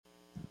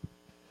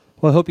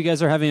Well, I hope you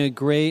guys are having a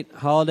great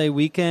holiday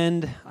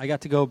weekend. I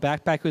got to go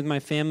backpack with my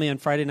family on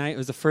Friday night. It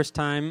was the first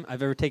time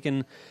I've ever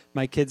taken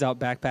my kids out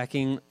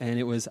backpacking, and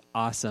it was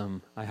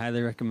awesome. I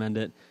highly recommend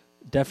it.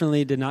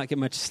 Definitely did not get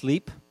much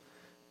sleep,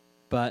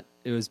 but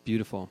it was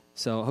beautiful.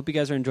 So I hope you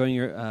guys are enjoying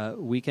your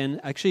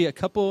weekend. Actually, a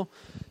couple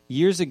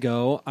years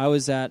ago, I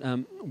was at,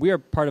 we are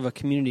part of a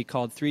community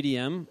called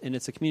 3DM, and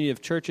it's a community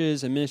of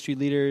churches and ministry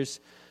leaders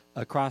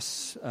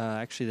across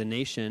actually the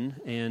nation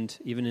and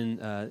even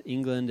in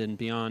England and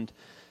beyond,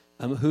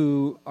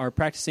 who are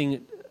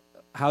practicing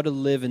how to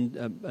live in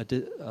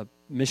a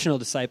missional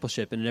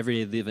discipleship and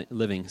everyday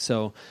living.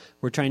 So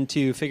we're trying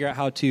to figure out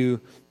how to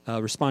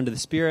respond to the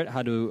Spirit,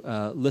 how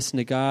to listen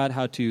to God,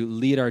 how to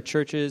lead our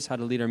churches, how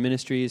to lead our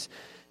ministries.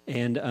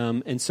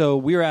 And so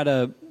we were at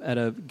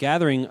a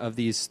gathering of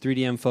these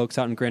 3DM folks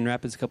out in Grand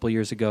Rapids a couple of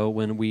years ago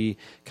when we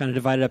kind of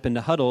divided up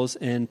into huddles,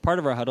 and part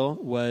of our huddle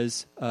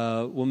was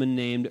a woman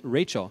named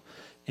Rachel.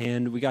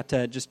 And we got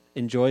to just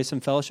enjoy some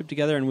fellowship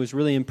together and was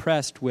really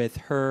impressed with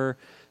her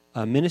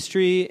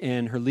ministry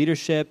and her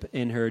leadership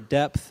and her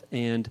depth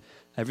and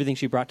everything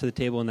she brought to the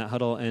table in that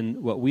huddle.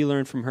 And what we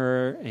learned from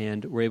her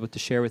and were able to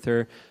share with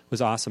her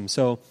was awesome.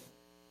 So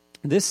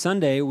this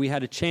Sunday, we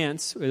had a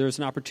chance, there was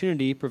an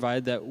opportunity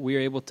provided that we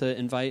were able to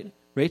invite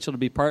Rachel to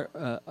be part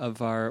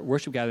of our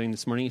worship gathering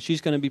this morning.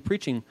 She's going to be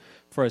preaching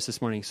for us this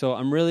morning. So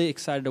I'm really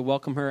excited to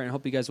welcome her, and I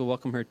hope you guys will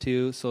welcome her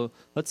too. So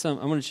let's, I'm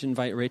going to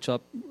invite Rachel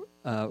up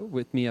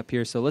with me up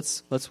here. So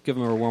let's give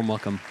them a warm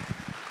welcome.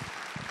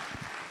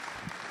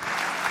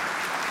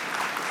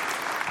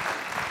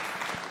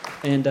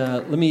 And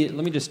let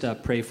me just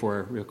pray for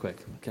her real quick.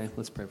 Okay,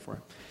 let's pray for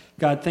her.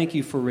 God, thank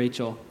you for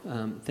Rachel.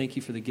 Thank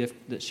you for the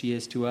gift that she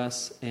is to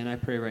us. And I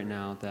pray right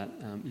now that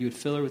you would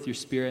fill her with your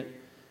Spirit,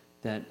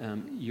 that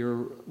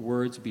your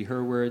words would be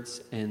her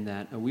words, and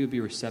that we would be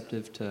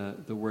receptive to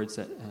the words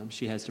that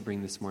she has to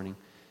bring this morning.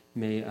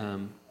 May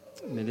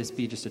this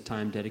be just a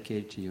time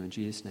dedicated to you. In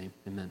Jesus' name,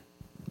 amen.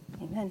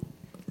 Amen.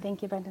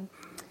 Thank you, Brendan.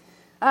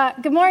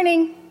 Good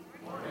morning.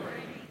 Good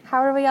morning. How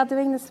are we all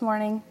doing this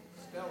morning?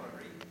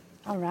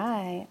 All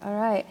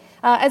right.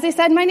 As I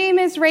said, my name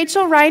is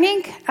Rachel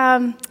Reining.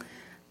 I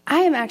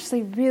am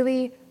actually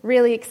really,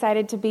 really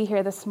excited to be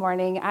here this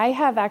morning. I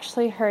have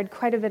actually heard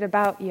quite a bit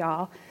about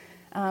y'all,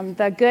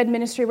 the good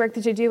ministry work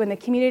that you do in the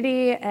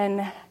community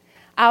and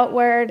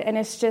outward, and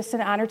it's just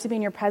an honor to be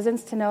in your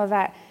presence to know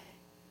that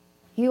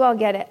you all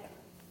get it.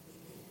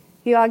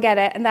 You all get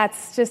it, and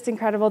that's just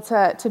incredible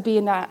to be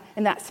in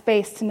that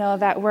space, to know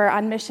that we're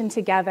on mission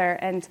together.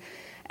 And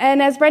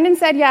as Brendan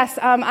said, yes,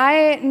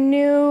 I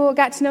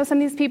got to know some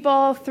of these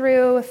people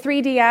through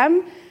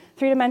 3DM,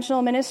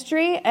 three-dimensional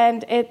ministry,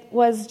 and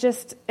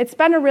it's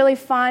been a really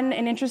fun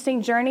and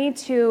interesting journey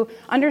to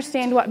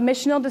understand what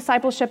missional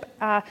discipleship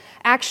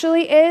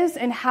actually is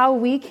and how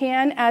we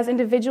can, as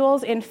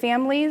individuals and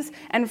families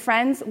and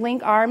friends,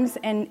 link arms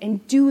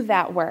and do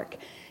that work.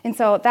 And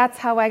so that's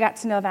how I got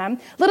to know them.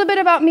 A little bit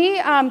about me.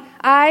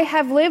 I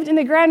have lived in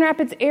the Grand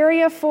Rapids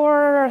area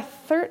for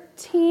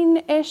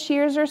 13-ish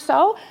years or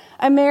so.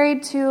 I'm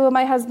married to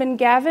my husband,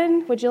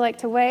 Gavin. Would you like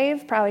to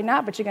wave? Probably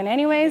not, but you're going to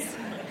anyways.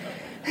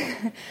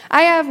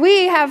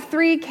 We have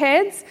 3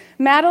 kids.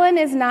 Madeline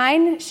is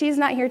 9. She's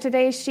not here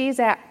today. She's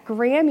at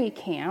Grammy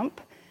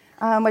Camp,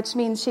 which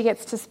means she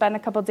gets to spend a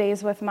couple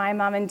days with my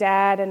mom and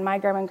dad and my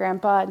grandma and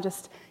grandpa and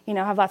just,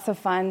 have lots of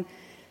fun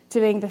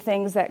doing the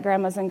things that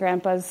grandmas and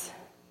grandpas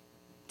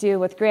do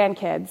with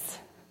grandkids,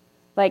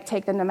 like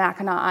take them to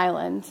Mackinac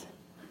Island.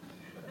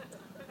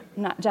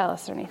 I'm not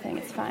jealous or anything.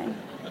 It's fine.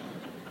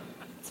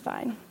 It's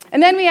fine.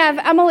 And then we have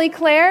Emily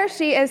Claire.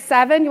 She is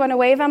 7. You want to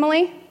wave,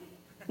 Emily?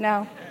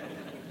 No?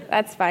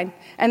 That's fine.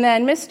 And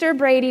then Mr.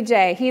 Brady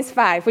J. He's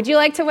 5. Would you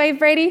like to wave,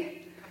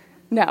 Brady?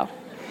 No.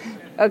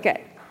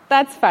 Okay.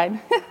 That's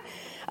fine.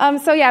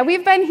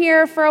 We've been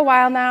here for a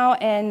while now,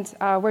 and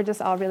we're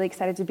just all really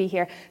excited to be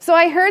here. So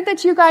I heard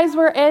that you guys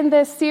were in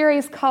this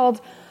series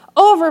called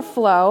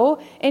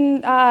Overflow,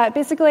 and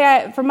basically,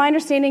 from my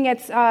understanding,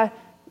 it's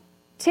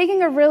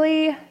taking a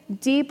really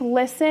deep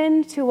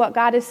listen to what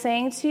God is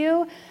saying to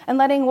you and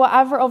letting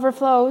whatever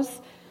overflows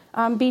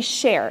be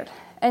shared.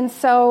 And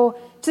so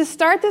to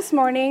start this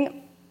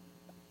morning,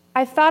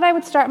 I thought I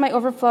would start my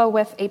overflow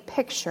with a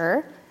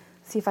picture.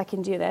 See if I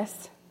can do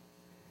this.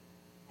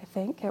 I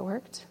think it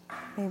worked.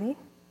 Maybe?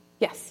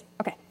 Yes.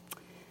 Okay.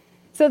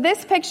 So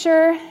this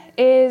picture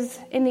is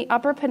in the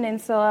Upper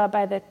Peninsula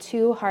by the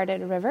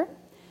Two-Hearted River.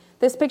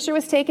 This picture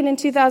was taken in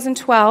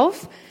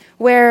 2012,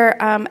 where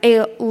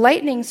a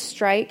lightning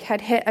strike had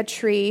hit a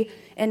tree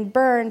and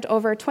burned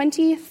over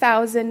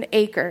 20,000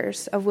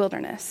 acres of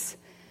wilderness.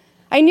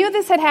 I knew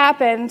this had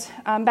happened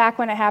back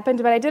when it happened,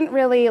 but I didn't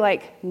really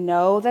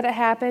know that it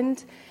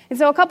happened. And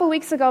so a couple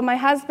weeks ago, my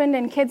husband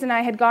and kids and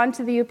I had gone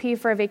to the UP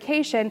for a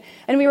vacation,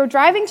 and we were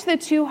driving to the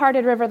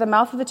Two-Hearted River, the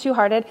mouth of the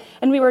Two-Hearted,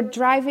 and we were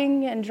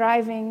driving and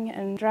driving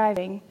and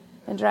driving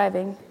and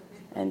driving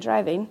and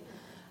driving.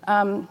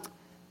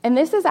 And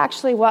this is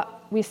actually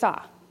what we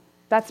saw.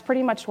 That's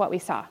pretty much what we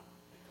saw,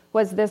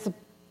 was this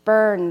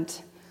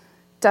burned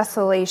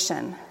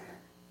desolation.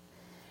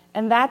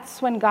 And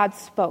that's when God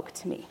spoke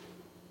to me.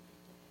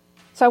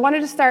 So I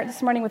wanted to start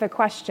this morning with a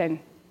question.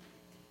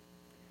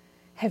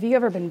 Have you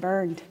ever been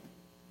burned?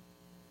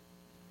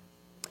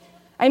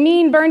 I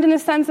mean burned in the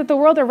sense that the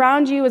world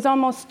around you is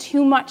almost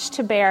too much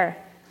to bear.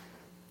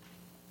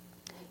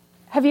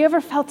 Have you ever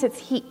felt its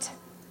heat,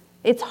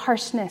 its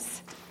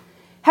harshness?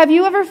 Have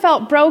you ever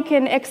felt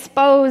broken,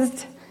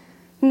 exposed,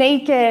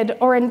 naked,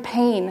 or in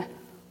pain?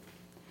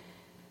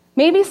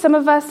 Maybe some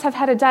of us have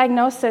had a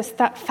diagnosis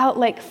that felt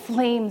like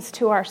flames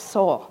to our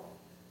soul.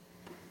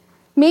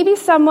 Maybe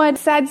someone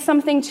said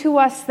something to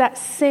us that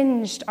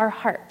singed our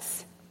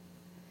hearts.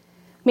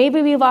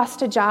 Maybe we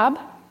lost a job,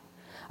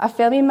 a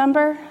family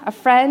member, a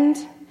friend,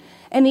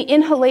 and the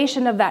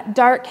inhalation of that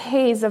dark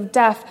haze of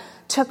death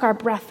took our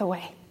breath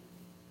away.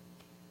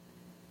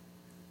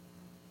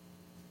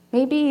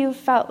 Maybe you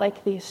felt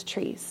like these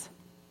trees.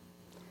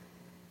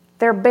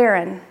 They're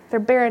barren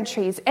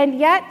trees, and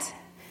yet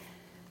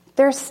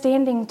they're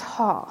standing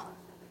tall.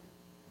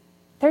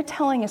 They're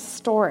telling a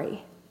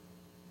story.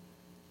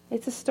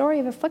 It's a story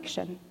of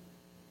affliction,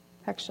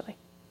 actually.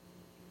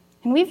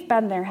 And we've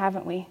been there,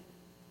 haven't we?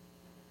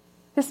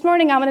 This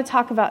morning, I want to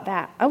talk about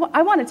that. I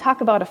want to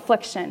talk about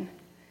affliction.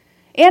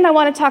 And I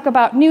want to talk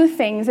about new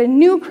things and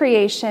new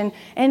creation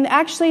and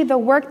actually the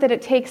work that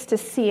it takes to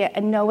see it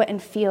and know it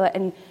and feel it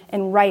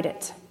and write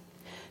it.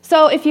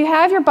 So if you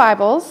have your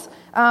Bibles,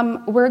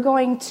 we're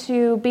going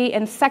to be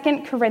in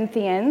 2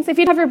 Corinthians. If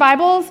you don't have your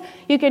Bibles,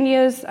 you can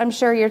use, I'm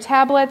sure, your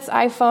tablets,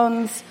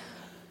 iPhones,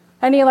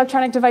 any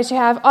electronic device you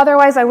have.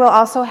 Otherwise, I will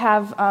also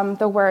have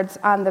the words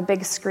on the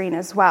big screen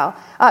as well.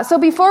 So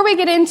before we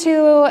get into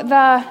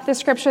the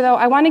scripture, though,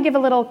 I want to give a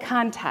little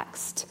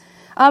context.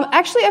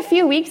 Actually, a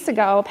few weeks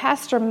ago,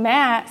 Pastor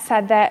Matt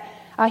said that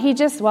he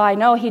just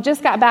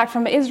got back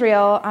from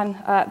Israel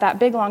on that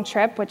big, long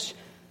trip, which,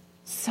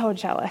 so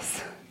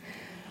jealous.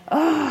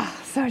 Oh,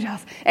 so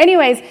jealous.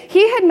 Anyways,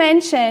 he had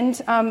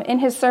mentioned in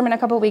his sermon a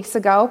couple weeks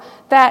ago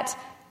that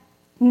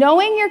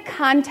knowing your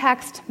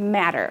context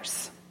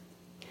matters.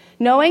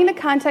 Knowing the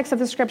context of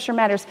the scripture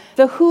matters.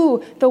 The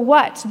who, the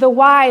what, the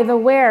why, the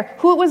where,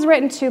 who it was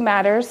written to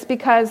matters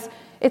because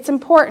it's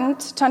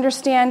important to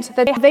understand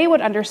that they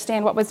would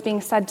understand what was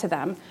being said to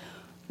them.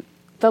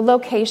 The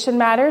location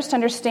matters to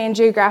understand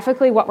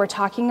geographically what we're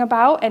talking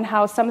about and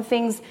how some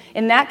things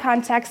in that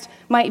context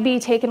might be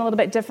taken a little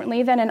bit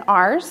differently than in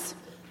ours.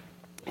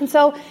 And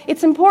so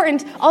it's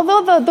important,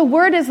 although the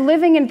word is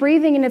living and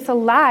breathing and it's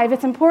alive,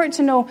 it's important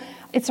to know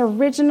its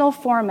original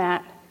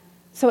format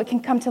so it can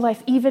come to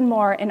life even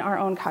more in our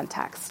own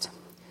context.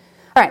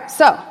 All right,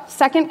 so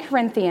 2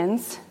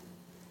 Corinthians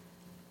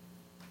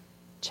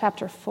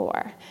chapter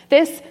 4.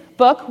 This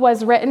book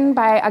was written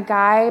by a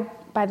guy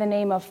by the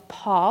name of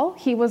Paul.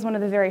 He was one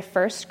of the very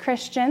first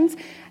Christians.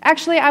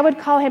 Actually, I would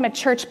call him a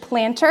church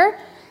planter.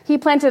 He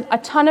planted a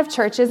ton of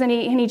churches, and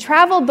he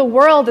traveled the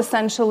world,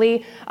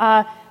 essentially,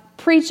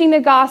 preaching the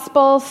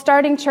gospel,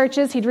 starting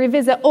churches. He'd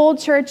revisit old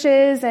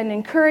churches and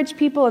encourage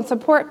people and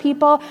support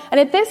people. And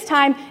at this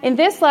time, in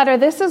this letter,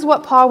 this is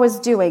what Paul was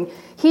doing.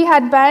 He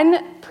had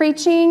been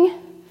preaching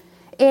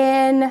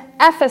in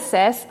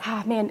Ephesus.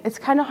 It's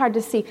kind of hard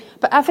to see.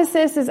 But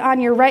Ephesus is on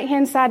your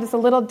right-hand side. It's a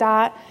little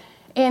dot.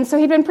 And so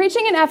he'd been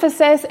preaching in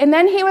Ephesus, and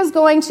then he was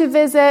going to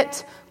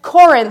visit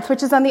Corinth,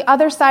 which is on the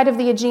other side of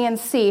the Aegean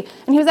Sea.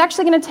 And he was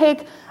actually going to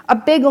take a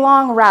big,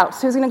 long route.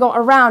 So he was going to go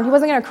around. He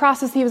wasn't going to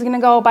cross the sea. He was going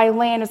to go by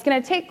land. It was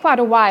going to take quite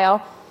a while.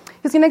 He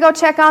was going to go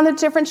check on the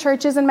different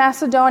churches in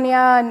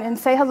Macedonia and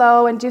say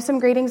hello and do some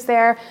greetings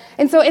there.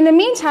 And so in the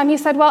meantime, he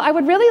said, well, I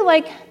would really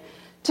like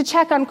to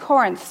check on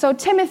Corinth. So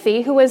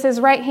Timothy, who was his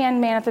right-hand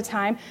man at the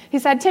time, he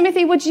said,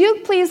 Timothy, would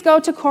you please go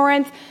to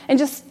Corinth and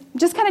just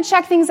kind of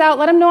check things out,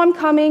 let him know I'm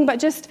coming, but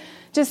just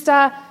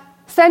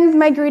send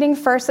my greeting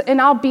first,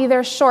 and I'll be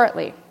there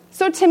shortly.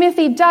 So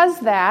Timothy does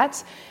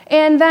that,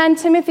 and then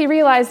Timothy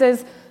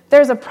realizes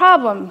there's a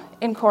problem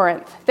in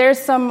Corinth. There's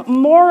some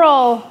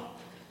moral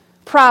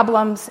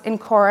problems in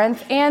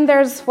Corinth, and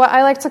there's what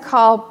I like to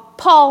call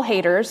Paul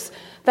haters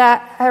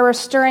that were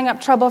stirring up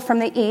trouble from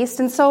the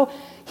east. And so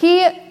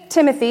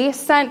Timothy,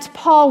 sent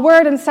Paul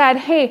word and said,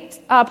 hey,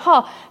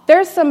 Paul,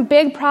 there's some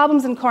big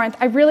problems in Corinth.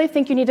 I really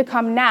think you need to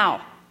come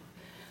now.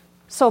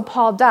 So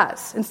Paul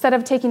does. Instead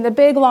of taking the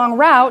big, long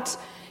route,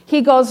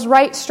 he goes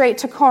right straight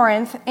to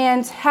Corinth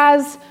and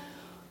has,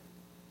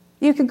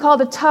 you could call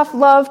it a tough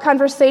love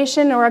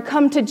conversation or a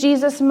come to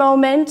Jesus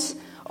moment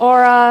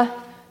or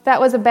that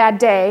was a bad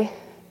day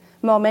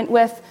moment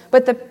with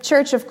the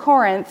church of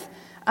Corinth.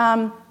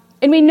 And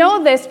we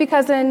know this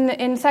because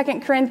in 2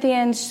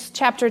 Corinthians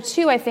chapter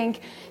 2, I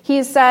think,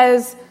 he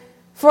says,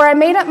 for I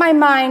made up my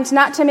mind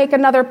not to make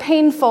another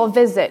painful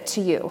visit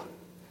to you.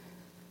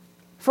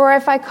 For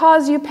if I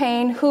cause you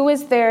pain, who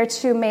is there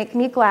to make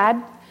me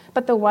glad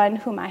but the one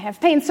whom I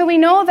have pain? So we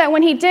know that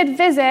when he did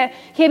visit,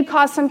 he had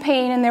caused some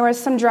pain and there was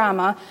some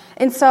drama.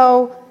 And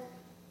so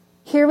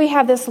here we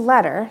have this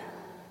letter,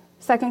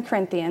 2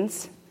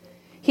 Corinthians.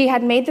 He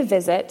had made the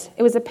visit.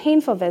 It was a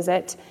painful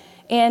visit.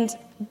 And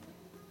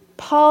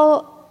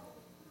Paul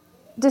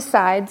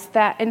decides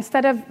that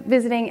instead of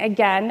visiting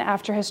again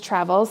after his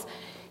travels,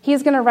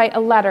 he's going to write a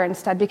letter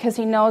instead because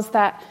he knows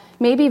that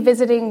maybe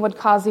visiting would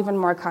cause even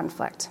more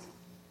conflict.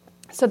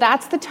 So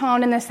that's the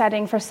tone and the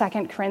setting for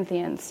 2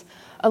 Corinthians,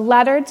 a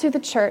letter to the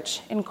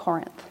church in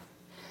Corinth.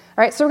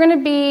 All right, so we're going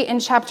to be in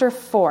chapter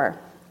 4.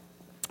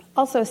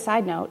 Also, a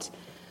side note,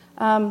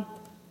 I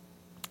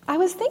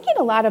was thinking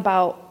a lot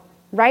about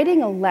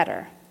writing a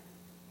letter.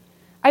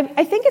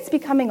 I think it's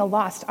becoming a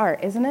lost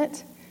art, isn't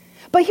it?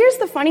 But here's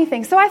the funny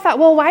thing. So I thought,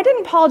 well, why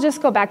didn't Paul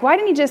just go back? Why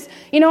didn't he just,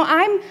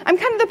 I'm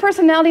kind of the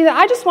personality that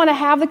I just want to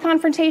have the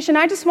confrontation.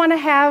 I just want to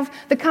have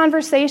the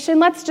conversation.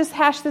 Let's just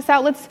hash this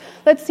out.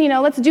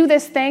 Let's do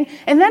this thing.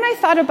 And then I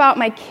thought about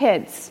my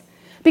kids.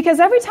 Because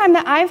every time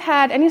that I've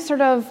had any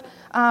sort of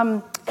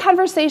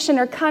conversation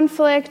or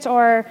conflict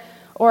or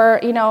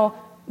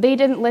they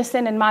didn't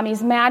listen and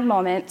mommy's mad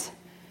moment,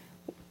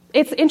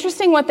 it's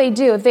interesting what they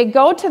do. They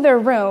go to their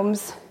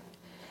rooms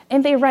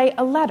and they write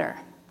a letter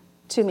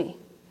to me.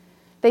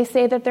 They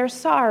say that they're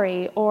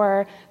sorry,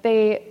 or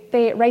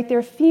they write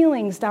their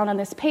feelings down on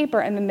this paper,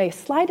 and then they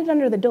slide it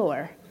under the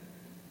door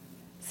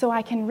so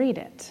I can read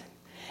it.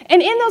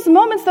 And in those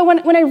moments, though,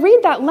 when I read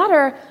that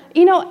letter,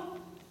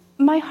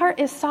 my heart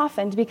is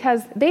softened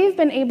because they've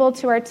been able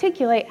to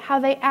articulate how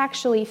they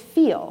actually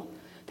feel.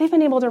 They've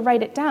been able to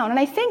write it down. And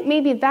I think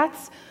maybe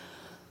that's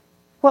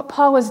what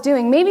Paul was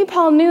doing. Maybe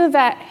Paul knew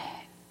that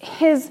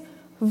his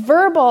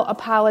verbal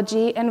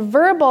apology and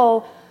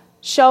verbal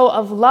show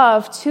of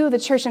love to the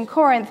church in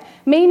Corinth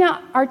may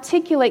not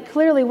articulate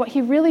clearly what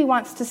he really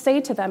wants to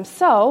say to them.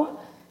 So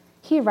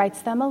he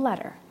writes them a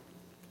letter.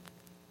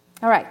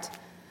 All right.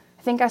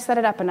 I think I set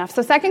it up enough.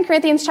 So 2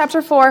 Corinthians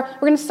chapter 4, we're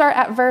going to start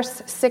at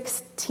verse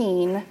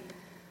 16.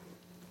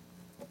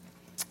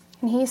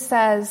 And he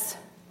says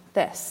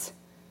this: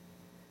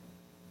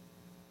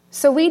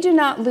 "So we do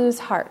not lose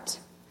heart.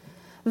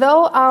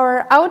 Though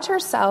our outer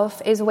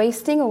self is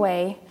wasting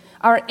away,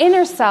 our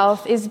inner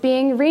self is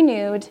being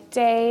renewed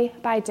day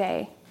by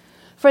day.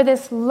 For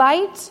this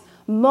light,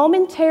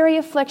 momentary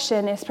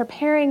affliction is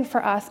preparing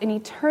for us an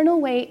eternal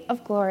weight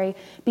of glory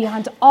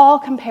beyond all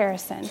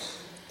comparison,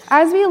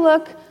 as we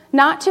look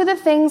not to the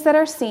things that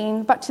are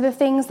seen, but to the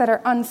things that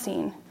are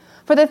unseen.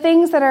 For the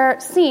things that are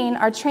seen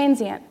are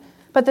transient,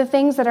 but the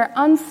things that are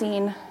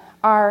unseen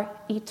are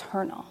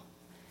eternal."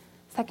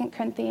 2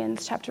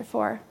 Corinthians chapter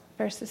 4,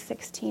 verses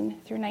 16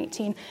 through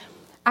 19.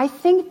 I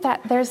think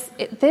that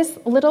this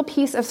little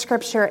piece of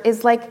scripture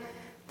is like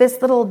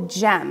this little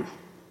gem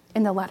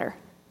in the letter.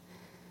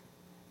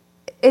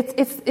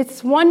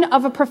 It's one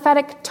of a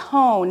prophetic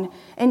tone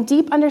and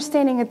deep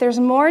understanding that there's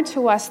more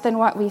to us than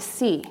what we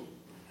see.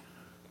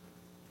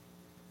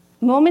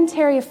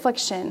 Momentary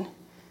affliction,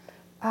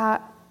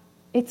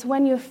 it's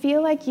when you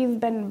feel like you've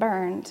been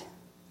burned,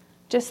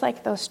 just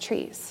like those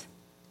trees.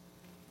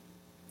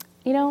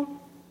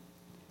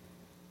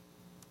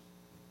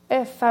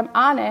 If I'm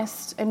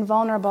honest and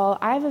vulnerable,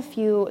 I have a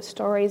few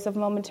stories of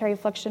momentary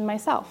affliction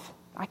myself.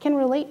 I can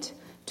relate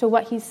to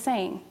what he's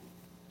saying.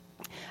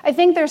 I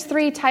think there's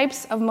 3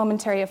 types of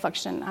momentary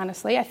affliction,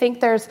 honestly. I think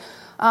there's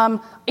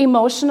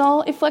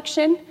emotional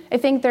affliction, I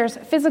think there's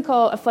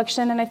physical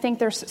affliction, and I think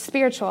there's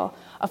spiritual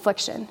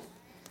affliction.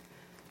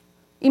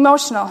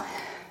 Emotional.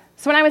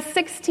 So when I was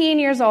 16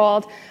 years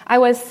old, I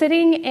was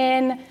sitting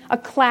in a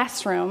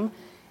classroom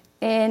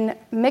in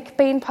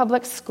McBain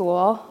Public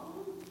School.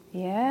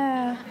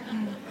 Yeah.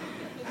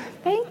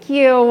 Thank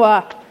you.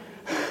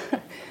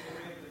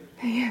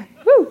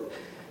 Woo.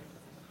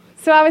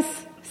 So I was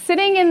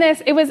sitting in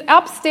this, it was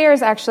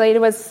upstairs actually, it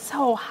was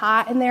so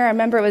hot in there. I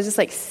remember it was just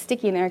like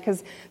sticky in there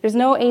because there's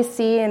no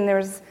AC and there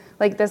was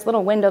like this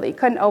little window that you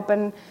couldn't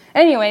open.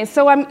 Anyway,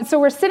 so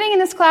we're sitting in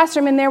this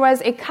classroom and there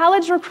was a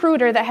college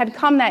recruiter that had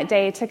come that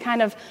day to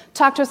kind of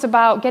talk to us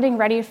about getting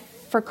ready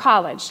for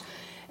college.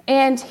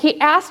 And he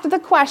asked the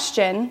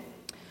question,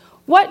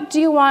 "What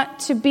do you want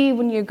to be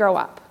when you grow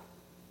up?"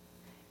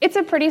 It's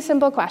a pretty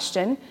simple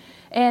question,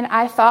 and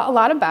I thought a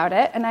lot about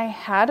it, and I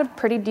had a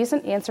pretty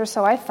decent answer,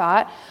 so I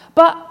thought,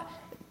 but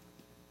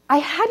I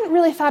hadn't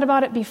really thought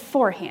about it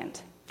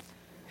beforehand.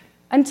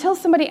 Until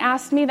somebody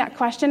asked me that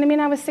question,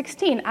 I was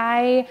 16.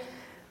 I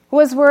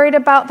was worried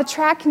about the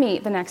track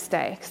meet the next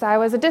day, because I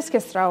was a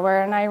discus thrower,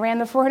 and I ran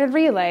the 400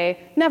 relay.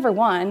 Never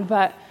won,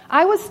 but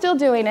I was still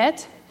doing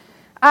it.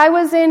 I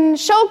was in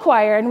show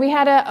choir, and we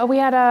had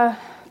a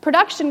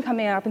production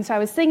coming up, and so I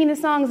was singing the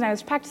songs, and I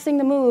was practicing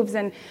the moves,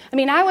 and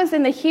I was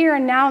in the here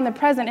and now and the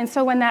present, and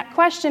so when that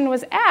question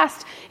was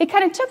asked, it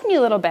kind of took me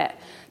a little bit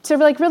to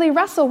really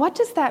wrestle, what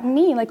does that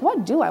mean? Like,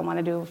 what do I want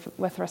to do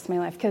with the rest of my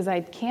life? Because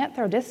I can't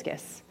throw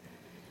discus.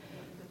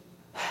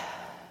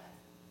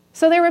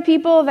 So there were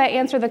people that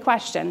answered the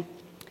question.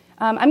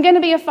 I'm going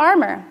to be a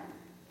farmer.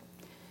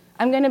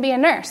 I'm going to be a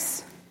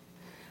nurse.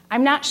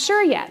 I'm not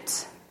sure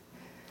yet.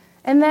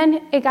 And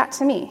then it got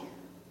to me.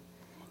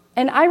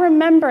 And I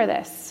remember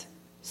this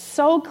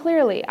so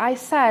clearly. I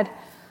said,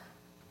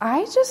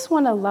 I just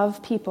want to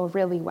love people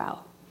really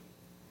well.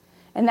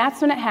 And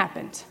that's when it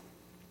happened.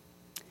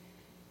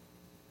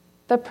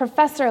 The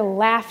professor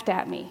laughed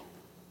at me.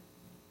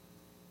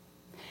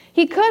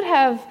 He could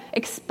have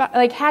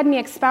had me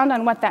expound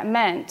on what that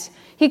meant.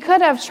 He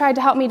could have tried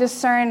to help me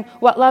discern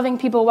what loving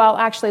people well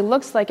actually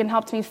looks like and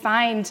helped me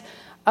find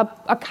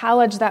a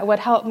college that would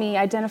help me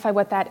identify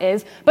what that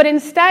is. But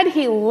instead,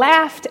 he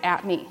laughed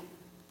at me.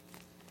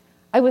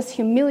 I was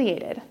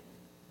humiliated.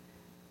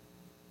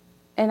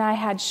 And I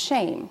had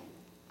shame.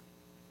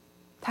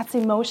 That's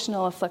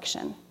emotional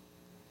affliction.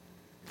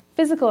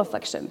 Physical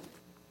affliction.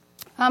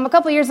 A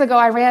couple years ago,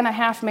 I ran a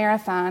half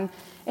marathon.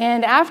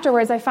 And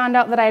afterwards, I found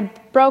out that I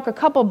broke a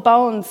couple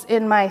bones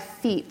in my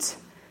feet.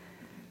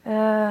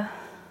 Hang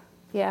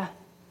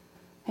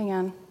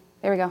on.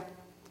 There we go.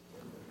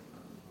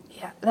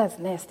 Yeah, that's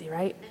nasty,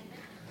 right?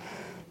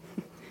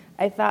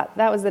 That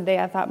was the day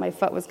I thought my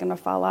foot was going to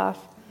fall off.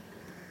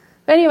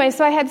 But anyway,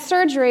 so I had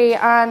surgery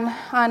on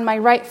my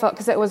right foot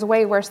because it was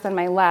way worse than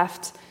my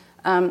left.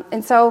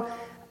 And so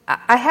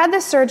I had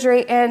this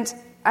surgery, and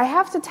I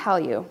have to tell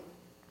you,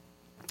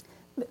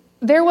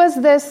 there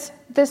was this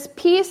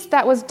piece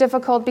that was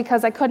difficult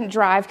because I couldn't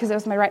drive because it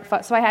was my right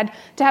foot. So I had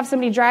to have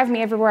somebody drive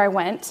me everywhere I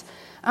went.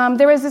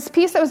 There was this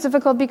piece that was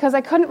difficult because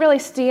I couldn't really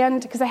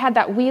stand because I had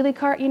that wheelie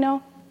cart,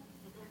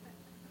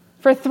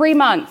 for 3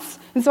 months.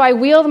 And so I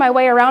wheeled my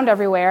way around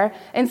everywhere.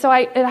 And so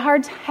I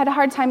had a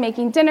hard time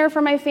making dinner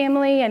for my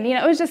family. And,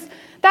 it was just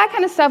that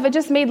kind of stuff. It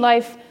just made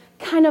life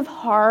kind of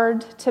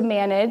hard to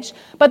manage.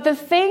 But the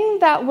thing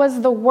that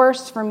was the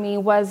worst for me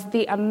was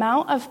the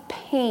amount of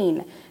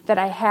pain that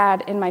I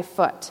had in my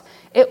foot.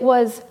 It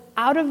was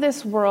out of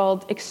this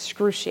world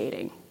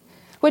excruciating,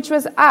 which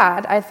was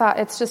odd. I thought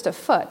it's just a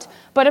foot.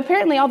 But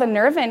apparently all the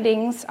nerve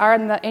endings are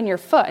in your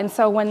foot. And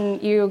so when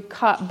you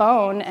cut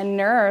bone and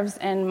nerves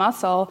and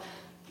muscle,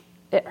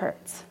 it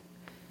hurts.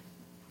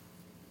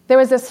 There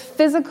was this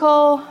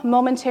physical,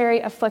 momentary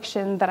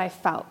affliction that I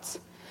felt.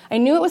 I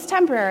knew it was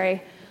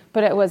temporary,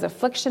 but it was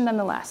affliction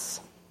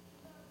nonetheless.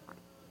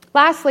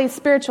 Lastly,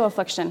 spiritual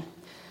affliction.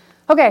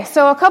 Okay,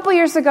 so a couple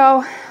years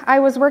ago, I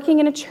was working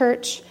in a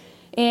church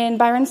in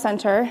Byron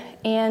Center,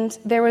 and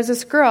there was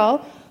this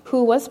girl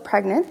who was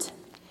pregnant,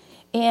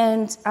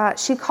 and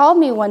she called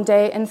me one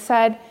day and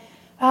said,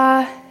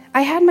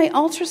 I had my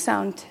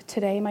ultrasound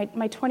today, my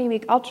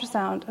 20-week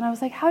ultrasound, and I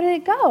was like, how did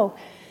it go?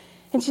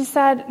 And she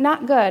said,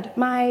 not good.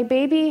 My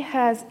baby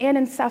has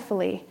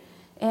anencephaly,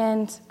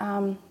 and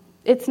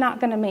it's not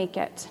going to make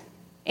it.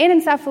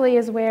 Anencephaly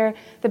is where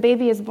the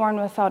baby is born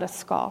without a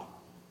skull.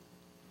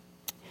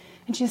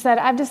 And she said,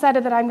 I've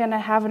decided that I'm going to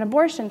have an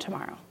abortion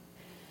tomorrow.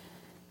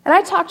 And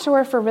I talked to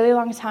her for a really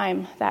long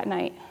time that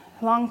night,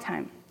 a long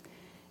time.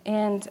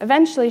 And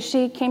eventually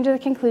she came to the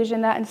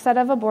conclusion that instead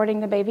of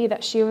aborting the baby,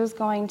 that she was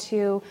going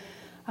to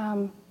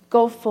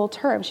go full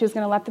term. She was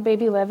going to let the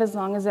baby live as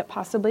long as it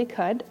possibly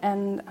could.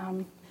 And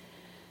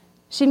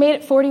she made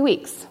it 40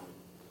 weeks.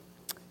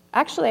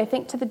 Actually, I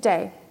think to the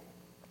day.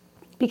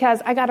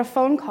 Because I got a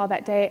phone call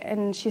that day,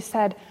 and she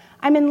said,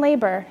 I'm in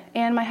labor,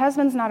 and my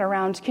husband's not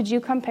around. Could you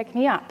come pick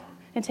me up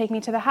and take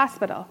me to the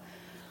hospital?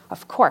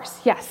 Of course,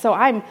 yes. So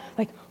I'm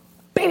like,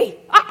 baby,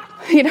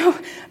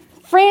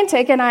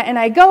 frantic, and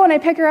I go and I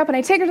pick her up and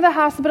I take her to the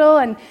hospital,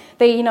 and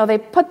they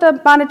put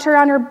the monitor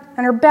on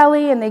her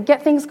belly and they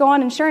get things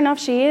going, and sure enough,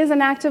 she is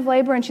in active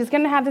labor and she's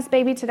going to have this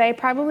baby today,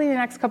 probably the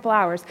next couple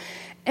hours.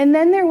 And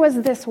then there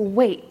was this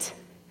weight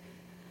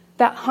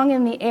that hung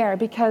in the air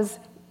because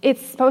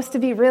it's supposed to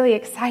be really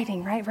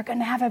exciting, right? We're going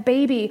to have a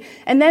baby.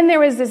 And then there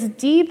was this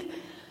deep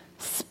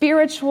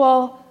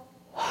spiritual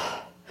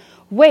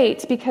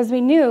weight because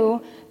we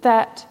knew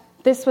that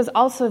this was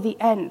also the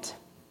end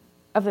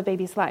of the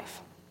baby's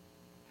life.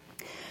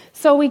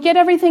 So we get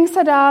everything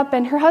set up,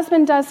 and her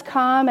husband does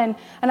come, and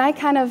I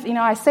kind of,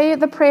 I say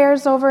the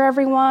prayers over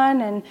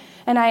everyone,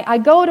 and I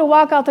go to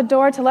walk out the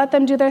door to let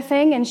them do their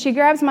thing, and she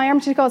grabs my arm,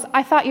 and she goes,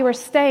 I thought you were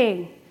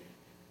staying.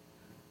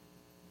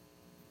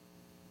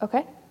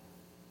 Okay,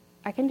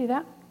 I can do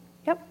that.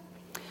 Yep.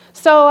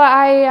 So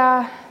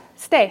I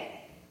stay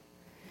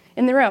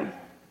in the room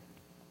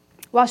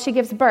while she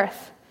gives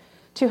birth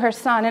to her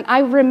son, and I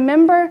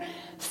remember.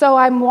 So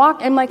I'm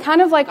like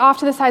kind of like off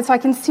to the side so I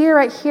can see her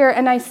right here,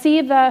 and I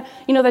see the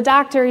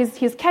doctor,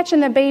 he's catching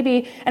the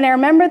baby, and I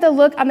remember the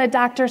look on the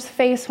doctor's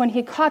face when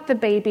he caught the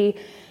baby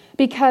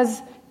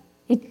because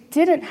it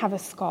didn't have a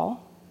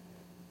skull,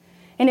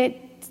 and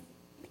its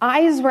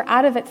eyes were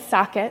out of its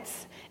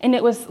sockets, and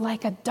it was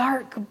like a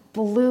dark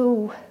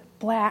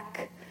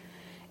blue-black,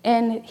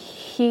 and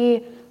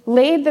he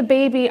laid the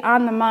baby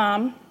on the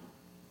mom,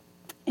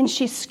 and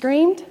she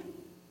screamed,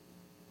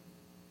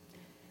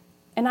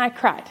 and I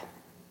cried.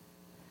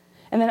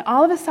 And then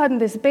all of a sudden,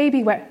 this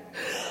baby went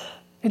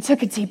and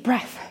took a deep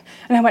breath.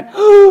 And I went,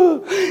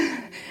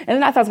 and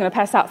then I thought I was going to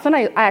pass out. So then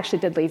I actually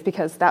did leave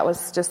because that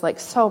was just like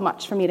so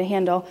much for me to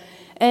handle.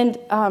 And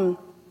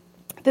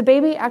the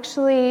baby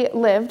actually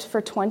lived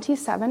for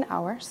 27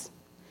 hours.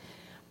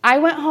 I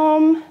went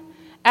home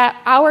at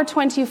hour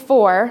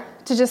 24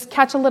 to just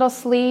catch a little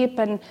sleep,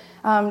 and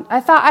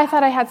I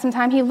thought I had some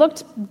time. He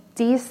looked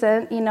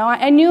decent,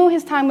 I knew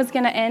his time was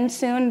going to end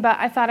soon, but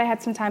I thought I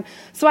had some time.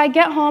 So I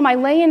get home, I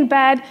lay in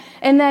bed,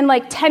 and then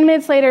like 10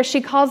 minutes later,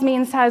 she calls me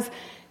and says,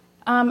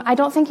 I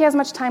don't think he has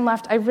much time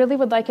left. I really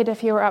would like it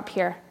if you were up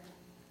here.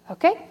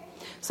 Okay?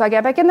 So I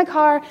get back in the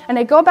car, and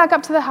I go back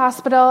up to the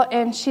hospital,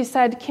 and she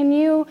said, can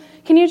you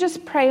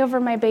just pray over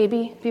my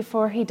baby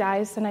before he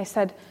dies? And I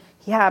said,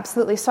 yeah,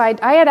 absolutely. So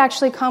I had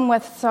actually come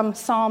with some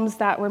psalms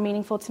that were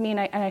meaningful to me, and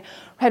I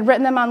had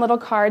written them on little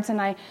cards,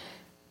 and I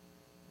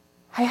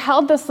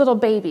held this little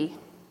baby,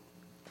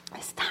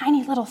 this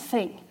tiny little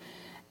thing,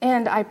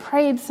 and I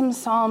prayed some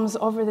psalms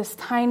over this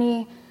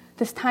tiny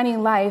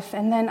life,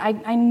 and then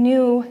I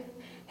knew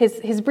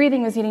his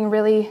breathing was getting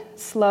really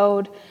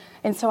slowed,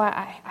 and so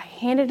I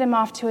handed him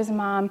off to his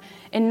mom,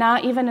 and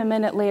not even a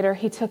minute later,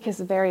 he took his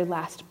very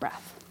last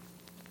breath.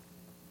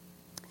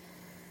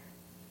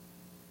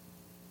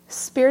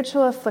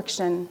 Spiritual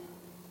affliction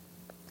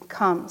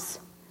comes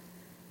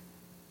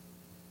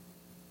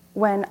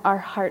when our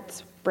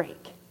hearts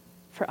break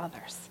for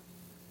others.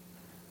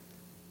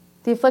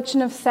 The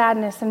affliction of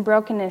sadness and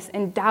brokenness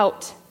and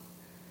doubt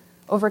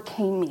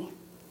overcame me.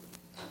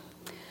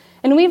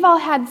 And we've all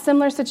had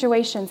similar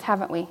situations,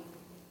 haven't we?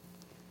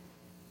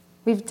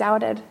 We've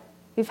doubted.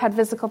 We've had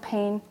physical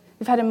pain.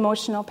 We've had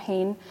emotional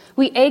pain.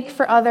 We ache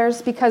for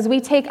others because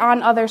we take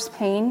on others'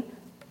 pain.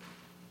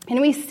 And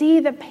we see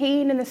the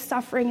pain and the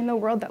suffering in the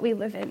world that we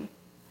live in.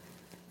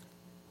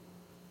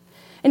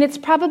 And it's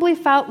probably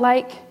felt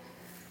like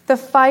the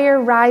fire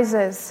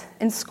rises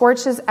and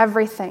scorches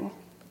everything.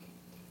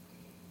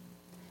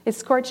 It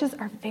scorches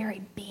our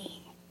very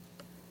being.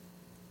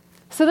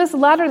 So this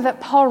letter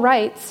that Paul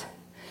writes,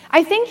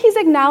 I think he's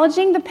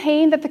acknowledging the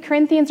pain that the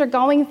Corinthians are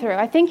going through.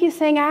 I think he's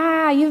saying,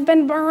 you've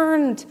been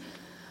burned.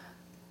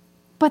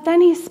 But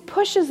then he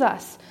pushes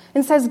us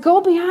and says,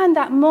 go beyond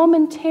that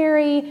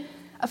momentary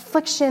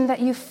affliction that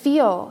you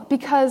feel,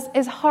 because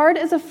as hard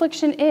as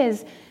affliction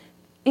is,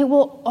 it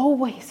will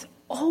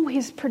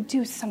always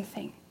produce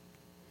something.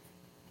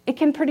 It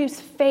can produce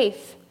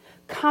faith,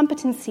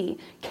 competency,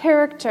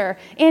 character,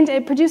 and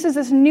it produces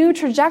this new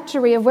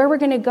trajectory of where we're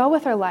going to go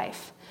with our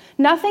life.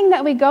 Nothing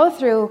that we go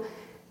through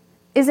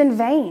is in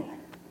vain.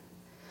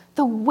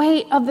 The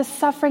weight of the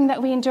suffering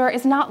that we endure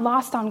is not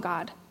lost on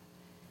God.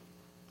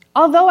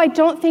 Although I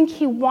don't think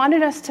he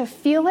wanted us to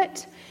feel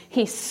it,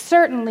 he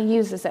certainly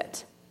uses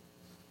it.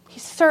 He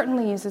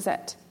certainly uses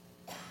it.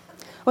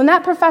 When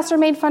that professor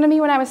made fun of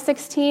me when I was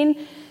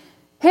 16,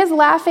 his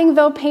laughing,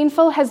 though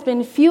painful, has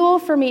been fuel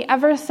for me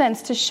ever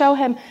since to show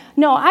him,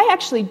 no, I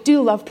actually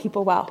do love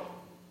people well.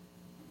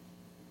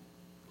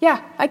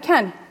 Yeah, I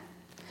can.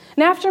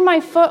 And after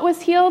my foot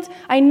was healed,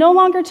 I no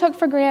longer took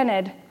for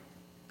granted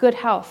good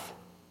health.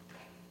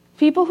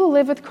 People who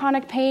live with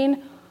chronic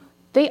pain,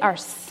 they are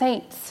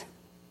saints.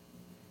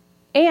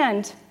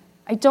 And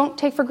I don't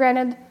take for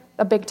granted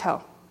a big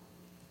toe.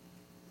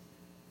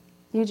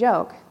 You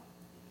joke.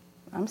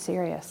 I'm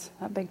serious.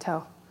 That big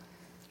toe.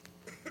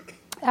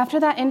 After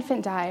that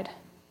infant died,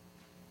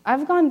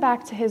 I've gone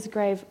back to his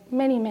grave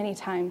many, many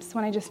times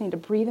when I just need to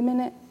breathe a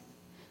minute,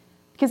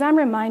 because I'm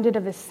reminded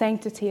of the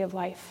sanctity of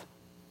life.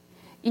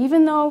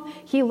 Even though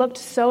he looked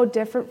so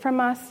different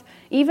from us,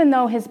 even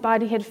though his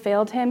body had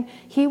failed him,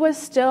 he was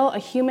still a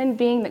human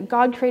being that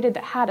God created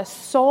that had a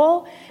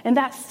soul, and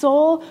that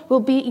soul will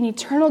be in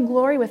eternal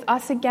glory with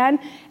us again,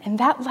 and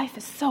that life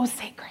is so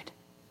sacred.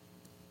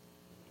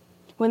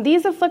 When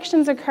these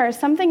afflictions occur,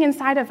 something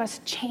inside of us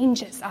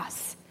changes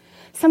us.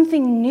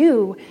 Something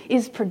new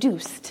is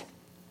produced.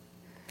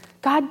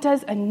 God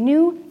does a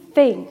new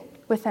thing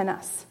within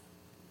us.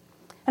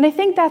 And I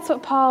think that's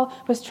what Paul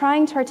was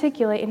trying to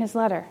articulate in his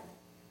letter.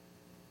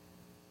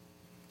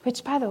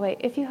 Which, by the way,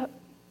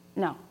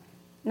 not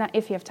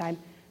if you have time,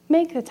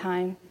 make the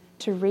time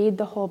to read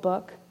the whole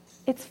book.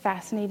 It's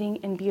fascinating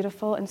and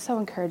beautiful and so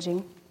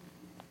encouraging.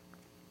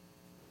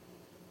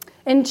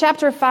 In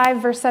chapter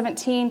 5, verse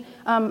 17,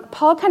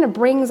 Paul kind of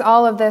brings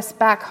all of this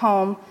back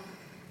home.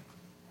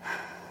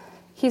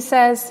 He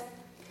says,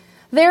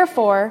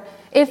 therefore,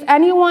 if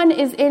anyone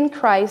is in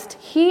Christ,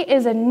 he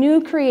is a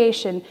new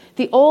creation.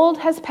 The old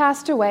has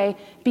passed away.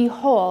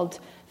 Behold,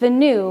 the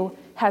new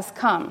has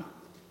come.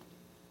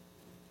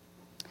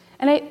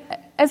 And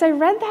as I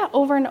read that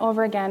over and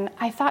over again,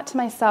 I thought to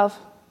myself,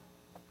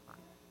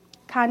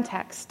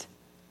 context.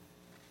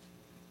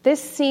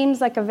 This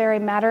seems like a very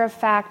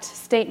matter-of-fact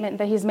statement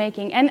that he's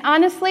making. And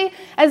honestly,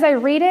 as I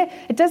read it,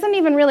 it doesn't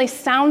even really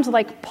sound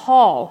like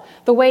Paul,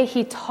 the way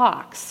he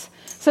talks.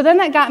 So then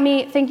that got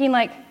me thinking,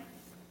 that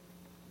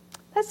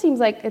seems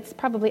like it's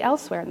probably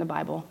elsewhere in the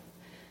Bible.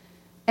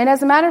 And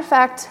as a matter of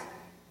fact,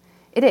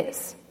 it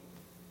is.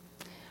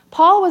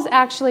 Paul was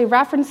actually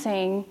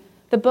referencing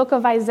the book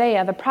of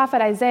Isaiah. The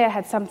prophet Isaiah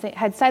had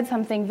said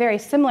something very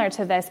similar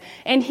to this.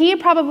 And he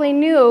probably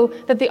knew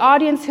that the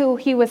audience who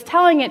he was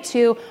telling it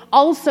to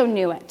also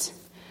knew it.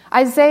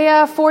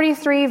 Isaiah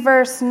 43,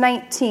 verse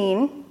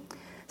 19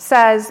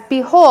 says,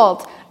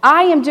 behold,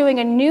 I am doing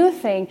a new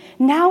thing.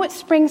 Now it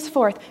springs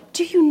forth.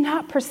 Do you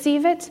not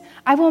perceive it?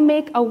 I will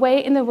make a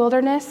way in the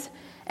wilderness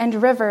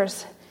and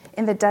rivers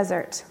in the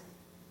desert.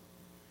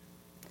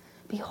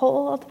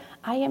 Behold,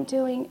 I am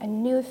doing a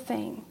new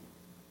thing.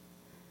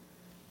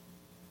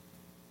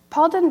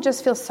 Paul didn't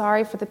just feel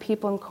sorry for the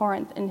people in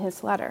Corinth in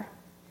his letter.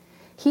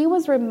 He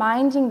was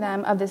reminding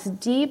them of this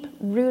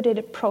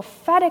deep-rooted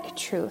prophetic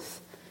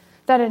truth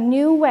that a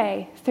new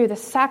way through the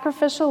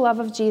sacrificial love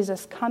of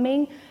Jesus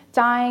coming,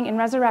 dying, and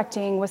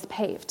resurrecting was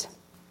paved.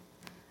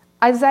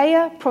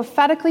 Isaiah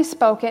prophetically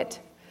spoke it,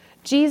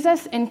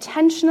 Jesus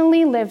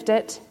intentionally lived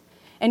it,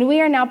 and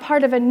we are now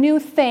part of a new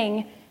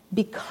thing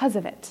because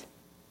of it.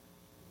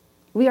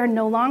 We are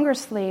no longer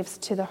slaves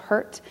to the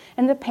hurt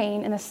and the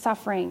pain and the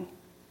suffering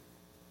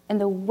and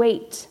the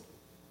weight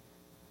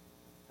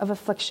of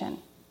affliction.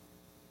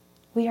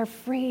 We are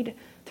freed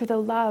through the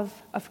love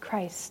of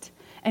Christ,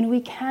 and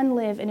we can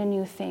live in a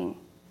new thing.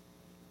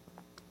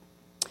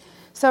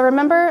 So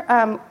remember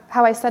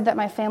how I said that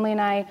my family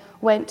and I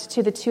went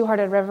to the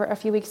Two-Hearted River a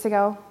few weeks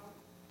ago,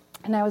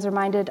 and I was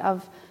reminded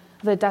of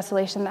the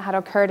desolation that had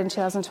occurred in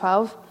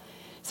 2012?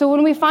 So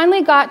when we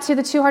finally got to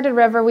the Two-Hearted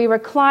River, we were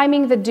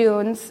climbing the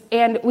dunes,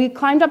 and we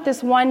climbed up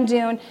this one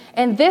dune,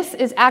 and this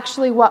is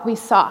actually what we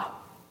saw.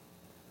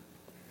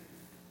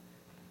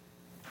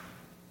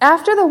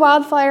 After the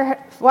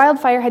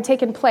wildfire had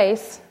taken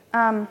place,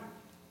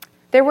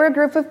 there were a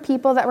group of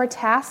people that were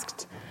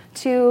tasked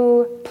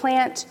to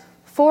plant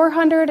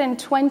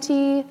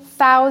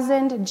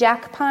 420,000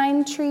 jack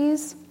pine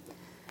trees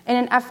in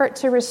an effort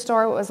to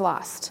restore what was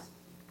lost.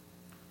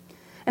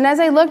 And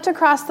as I looked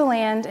across the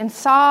land and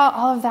saw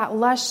all of that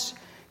lush,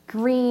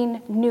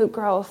 green, new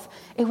growth,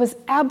 it was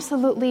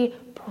absolutely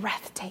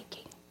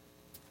breathtaking.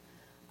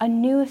 A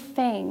new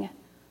thing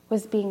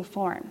was being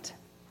formed.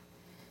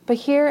 But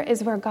here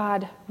is where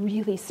God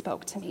really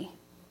spoke to me.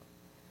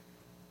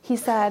 He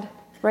said,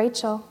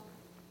 Rachel,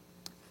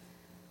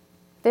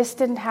 this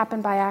didn't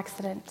happen by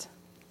accident.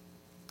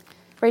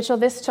 Rachel,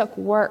 this took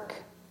work.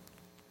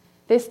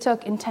 This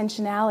took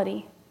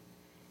intentionality.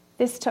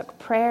 This took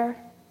prayer.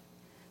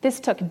 This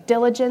took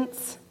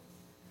diligence.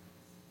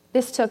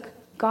 This took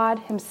God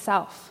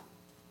himself.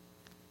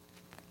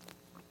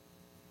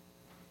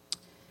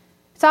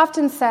 It's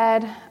often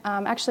said,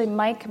 actually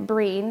Mike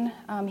Breen,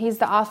 he's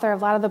the author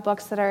of a lot of the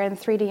books that are in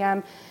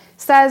 3DM,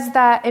 says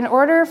that in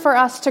order for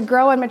us to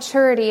grow in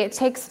maturity, it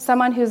takes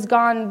someone who's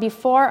gone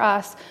before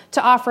us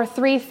to offer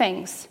three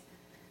things: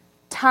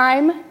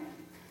 time,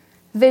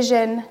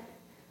 vision,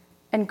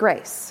 and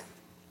grace.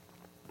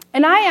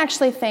 And I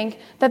actually think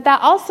that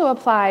that also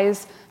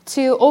applies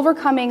to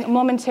overcoming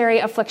momentary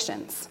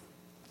afflictions.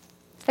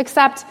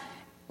 Except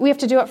we have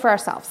to do it for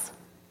ourselves.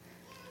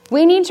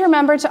 We need to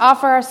remember to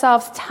offer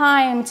ourselves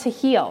time to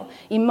heal,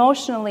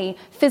 emotionally,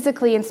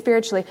 physically, and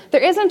spiritually.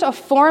 There isn't a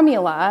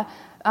formula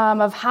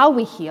of how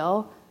we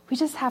heal. We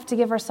just have to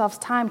give ourselves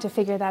time to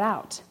figure that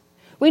out.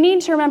 We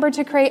need to remember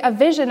to create a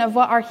vision of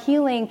what our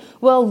healing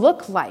will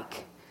look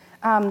like.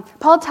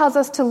 Paul tells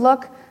us to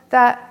look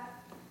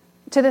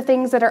to the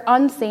things that are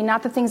unseen,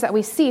 not the things that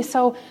we see.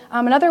 So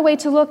another way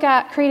to look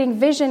at creating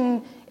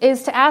vision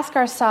is to ask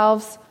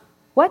ourselves,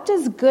 what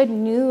does good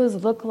news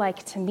look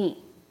like to me?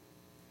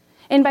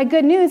 And by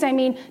good news, I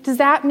mean, does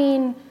that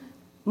mean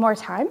more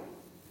time?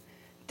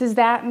 Does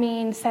that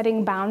mean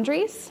setting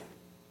boundaries?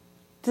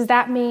 Does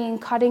that mean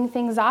cutting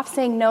things off,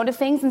 saying no to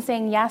things and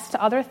saying yes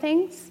to other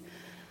things?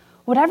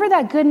 Whatever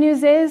that good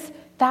news is,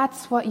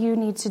 that's what you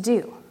need to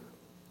do.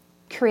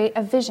 Create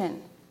a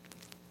vision.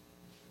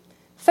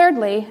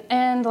 Thirdly,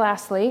 and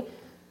lastly,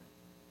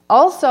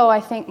 also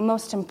I think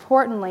most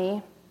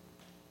importantly,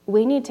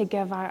 we need to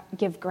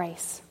give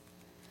grace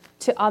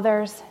to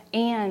others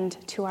and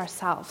to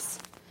ourselves.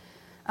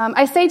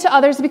 I say to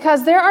others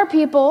because there are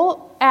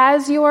people,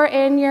 as you are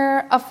in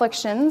your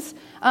afflictions,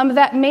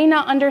 that may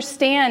not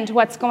understand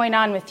what's going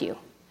on with you.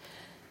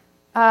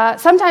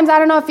 Sometimes, I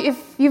don't know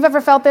if you've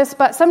ever felt this,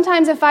 but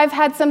sometimes if I've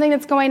had something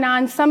that's going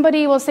on,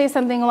 somebody will say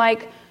something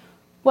like,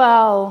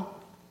 well,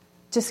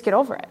 just get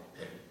over it.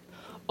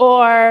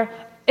 Or,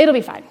 it'll be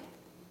fine.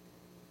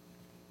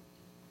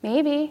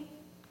 Maybe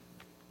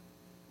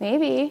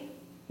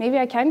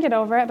I can get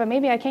over it, but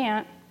maybe I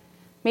can't.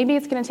 Maybe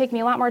it's going to take me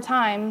a lot more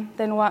time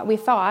than what we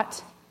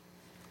thought.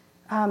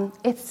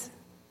 It's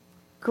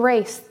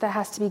grace that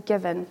has to be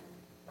given.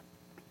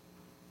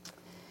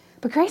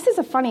 But grace is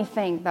a funny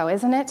thing, though,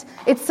 isn't it?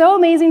 It's so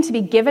amazing to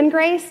be given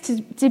grace,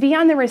 to be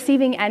on the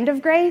receiving end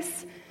of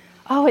grace.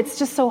 Oh, it's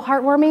just so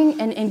heartwarming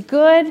and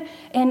good,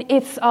 and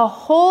it's a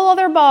whole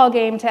other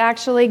ballgame to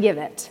actually give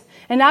it.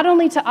 And not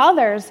only to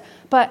others,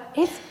 but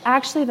it's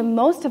actually the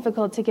most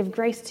difficult to give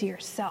grace to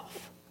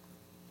yourself.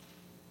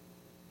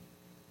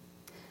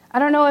 I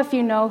don't know if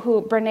you know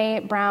who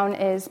Brené Brown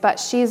is, but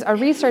she's a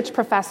research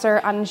professor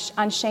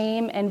on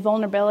shame and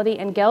vulnerability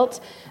and guilt.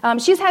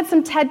 She's had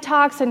some TED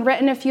Talks and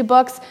written a few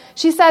books.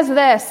 She says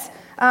this,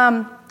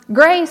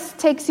 grace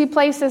takes you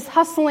places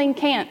hustling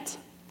can't.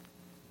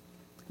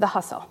 The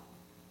hustle.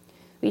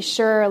 We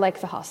sure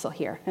like the hustle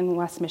here in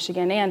West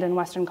Michigan and in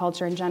Western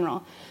culture in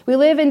general. We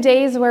live in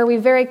days where we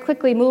very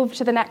quickly move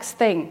to the next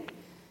thing.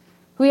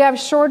 We have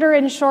shorter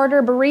and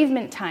shorter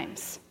bereavement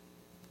times.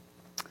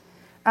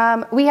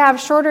 We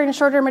have shorter and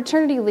shorter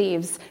maternity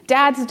leaves.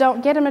 Dads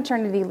don't get a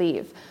maternity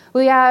leave.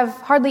 We have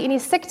hardly any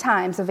sick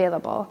times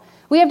available.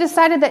 We have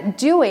decided that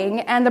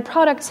doing and the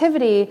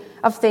productivity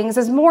of things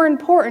is more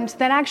important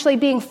than actually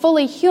being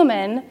fully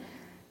human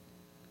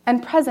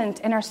and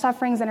present in our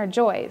sufferings and our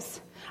joys.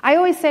 I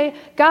always say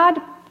God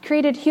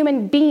created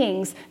human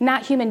beings,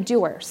 not human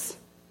doers.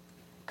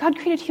 God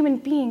created human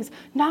beings,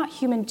 not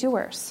human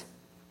doers.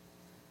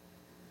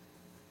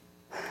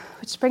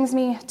 Which brings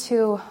me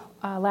to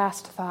a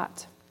last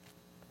thought.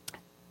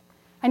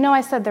 I know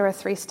I said there were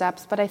 3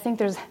 steps, but I think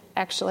there's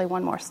actually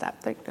one more step.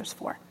 I think there's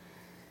 4.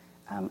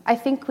 I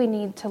think we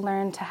need to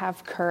learn to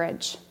have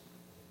courage.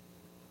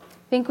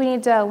 I think we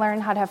need to learn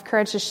how to have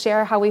courage to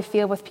share how we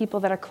feel with people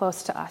that are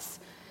close to us.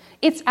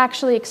 It's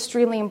actually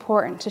extremely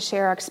important to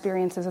share our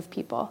experiences with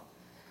people.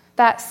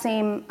 That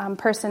same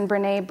person,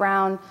 Brené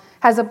Brown,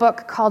 has a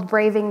book called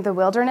Braving the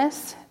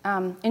Wilderness,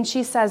 and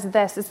she says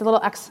this. It's a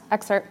little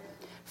excerpt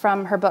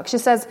from her book. She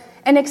says,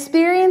 "An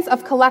experience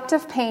of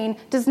collective pain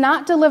does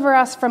not deliver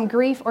us from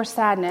grief or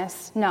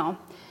sadness. No,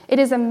 it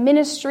is a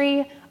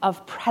ministry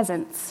of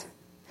presence.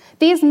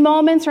 These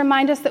moments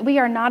remind us that we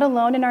are not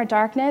alone in our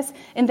darkness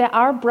and that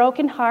our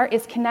broken heart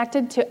is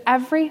connected to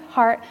every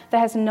heart that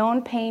has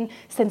known pain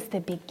since the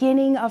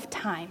beginning of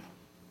time."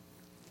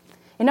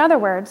 In other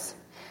words,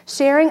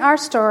 sharing our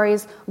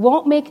stories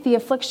won't make the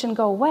affliction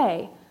go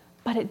away,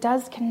 but it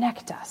does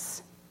connect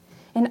us.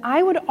 And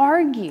I would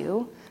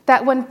argue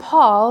that when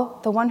Paul,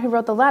 the one who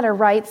wrote the letter,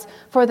 writes,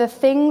 "For the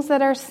things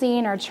that are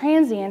seen are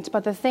transient,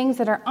 but the things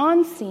that are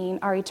unseen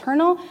are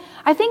eternal,"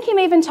 I think he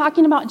may have been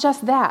talking about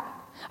just that.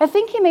 I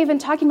think he may have been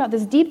talking about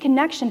this deep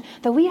connection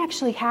that we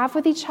actually have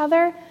with each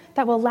other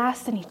that will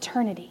last an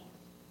eternity.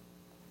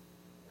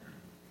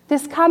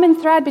 This common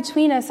thread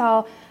between us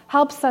all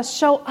helps us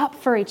show up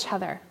for each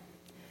other.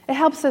 It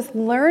helps us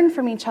learn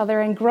from each other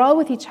and grow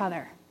with each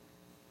other.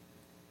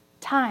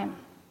 Time,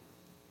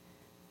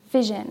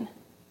 vision,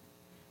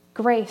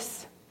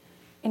 grace,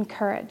 and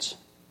courage.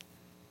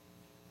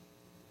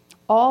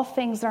 All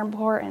things are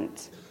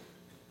important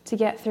to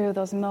get through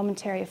those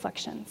momentary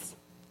afflictions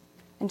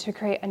and to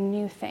create a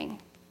new thing.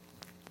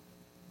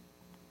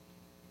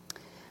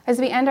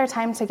 As we end our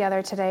time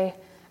together today,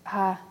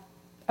 I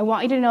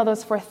want you to know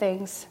those 4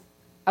 things.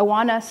 I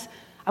want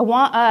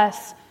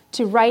us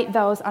to write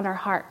those on our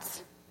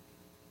hearts.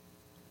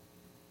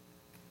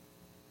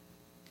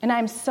 And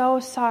I'm so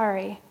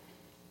sorry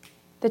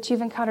that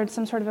you've encountered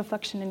some sort of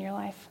affliction in your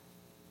life.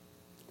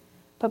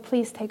 But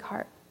please take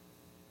heart.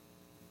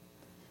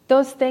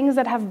 Those things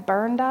that have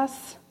burned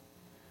us,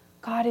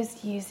 God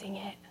is using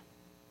it.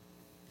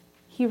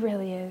 He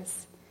really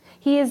is.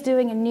 He is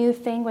doing a new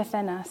thing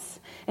within us,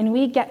 and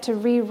we get to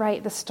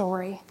rewrite the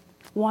story,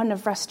 one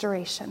of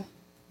restoration.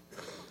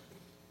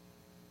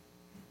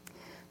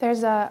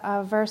 There's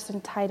a verse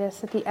in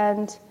Titus at the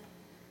end.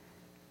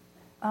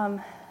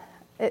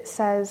 It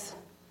says,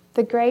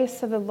 "The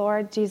grace of the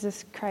Lord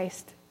Jesus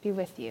Christ be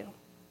with you."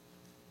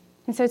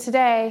 And so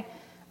today,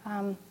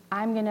 I'm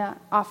going to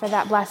offer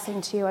that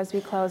blessing to you as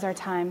we close our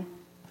time.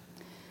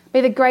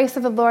 May the grace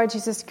of the Lord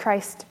Jesus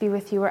Christ be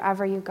with you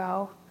wherever you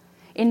go,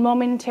 in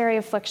momentary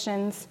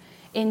afflictions,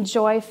 in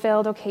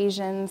joy-filled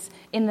occasions,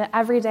 in the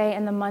everyday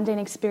and the mundane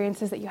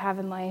experiences that you have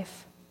in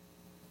life.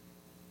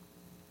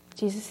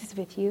 Jesus is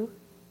with you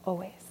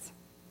always.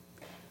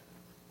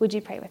 Would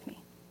you pray with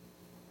me?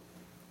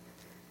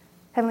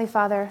 Heavenly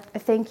Father, I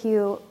thank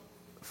you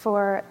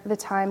for the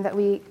time that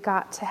we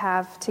got to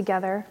have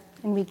together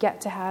and we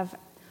get to have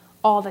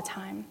all the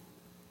time.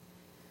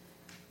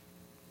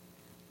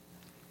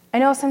 I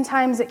know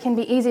sometimes it can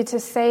be easy to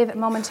say that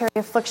momentary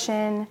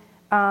affliction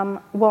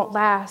won't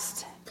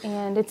last,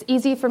 and it's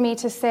easy for me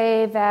to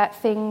say that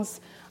things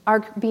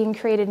are being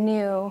created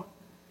new,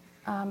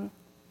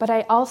 but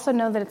I also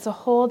know that it's a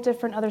whole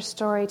different other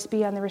story to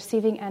be on the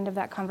receiving end of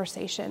that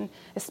conversation,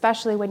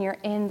 especially when you're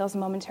in those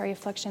momentary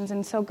afflictions.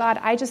 And so, God,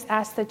 I just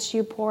ask that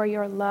you pour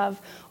your love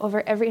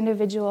over every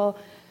individual,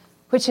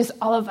 which is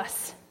all of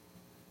us,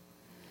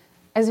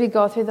 as we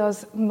go through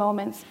those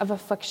moments of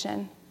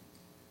affliction.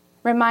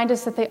 Remind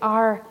us that they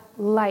are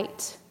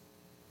light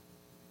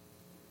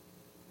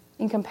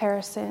in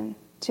comparison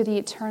to the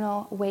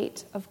eternal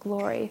weight of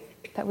glory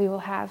that we will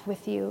have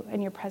with you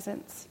in your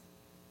presence.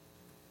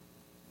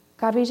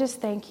 God, we just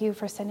thank you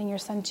for sending your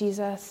son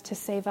Jesus to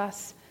save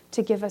us,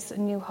 to give us a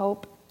new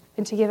hope,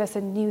 and to give us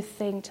a new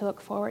thing to look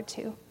forward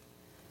to.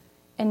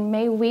 And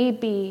may we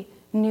be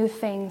new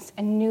things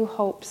and new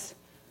hopes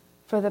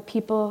for the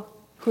people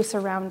who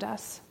surround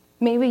us.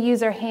 May we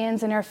use our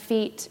hands and our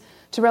feet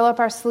to roll up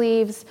our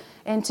sleeves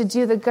and to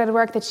do the good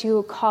work that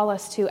you call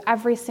us to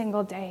every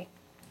single day.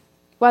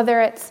 Whether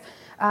it's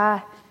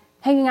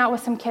hanging out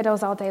with some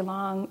kiddos all day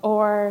long,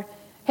 or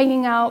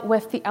hanging out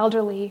with the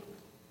elderly,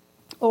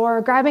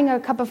 or grabbing a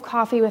cup of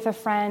coffee with a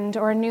friend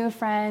or a new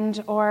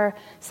friend or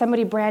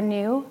somebody brand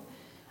new,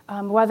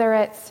 whether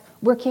it's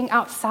working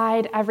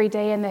outside every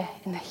day in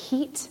the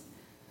heat,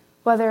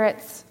 whether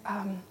it's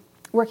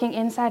working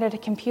inside at a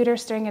computer,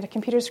 staring at a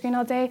computer screen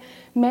all day,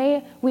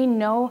 may we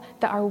know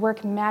that our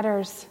work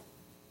matters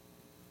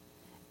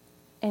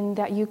and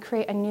that you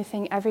create a new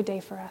thing every day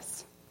for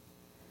us.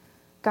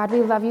 God,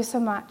 we love you so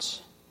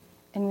much,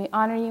 and we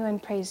honor you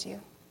and praise you.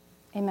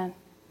 Amen.